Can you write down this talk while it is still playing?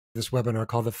this webinar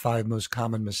called The 5 Most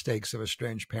Common Mistakes of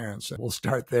Estranged Parents. So we'll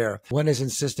start there. One is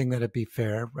insisting that it be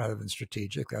fair rather than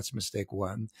strategic. That's mistake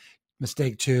one.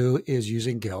 Mistake two is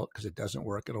using guilt because it doesn't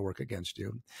work. It'll work against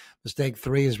you. Mistake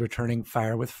three is returning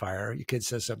fire with fire. Your kid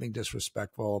says something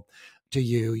disrespectful to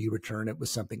you. You return it with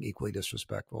something equally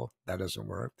disrespectful. That doesn't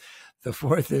work. The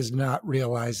fourth is not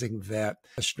realizing that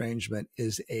estrangement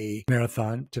is a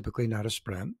marathon, typically not a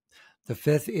sprint. The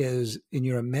fifth is in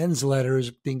your amends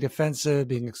letters, being defensive,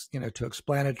 being too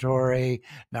explanatory,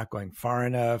 not going far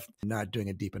enough, not doing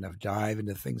a deep enough dive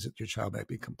into things that your child might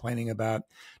be complaining about.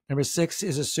 Number six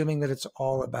is assuming that it's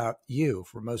all about you.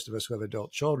 For most of us who have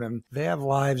adult children, they have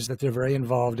lives that they're very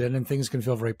involved in, and things can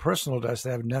feel very personal to us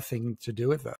that have nothing to do with us.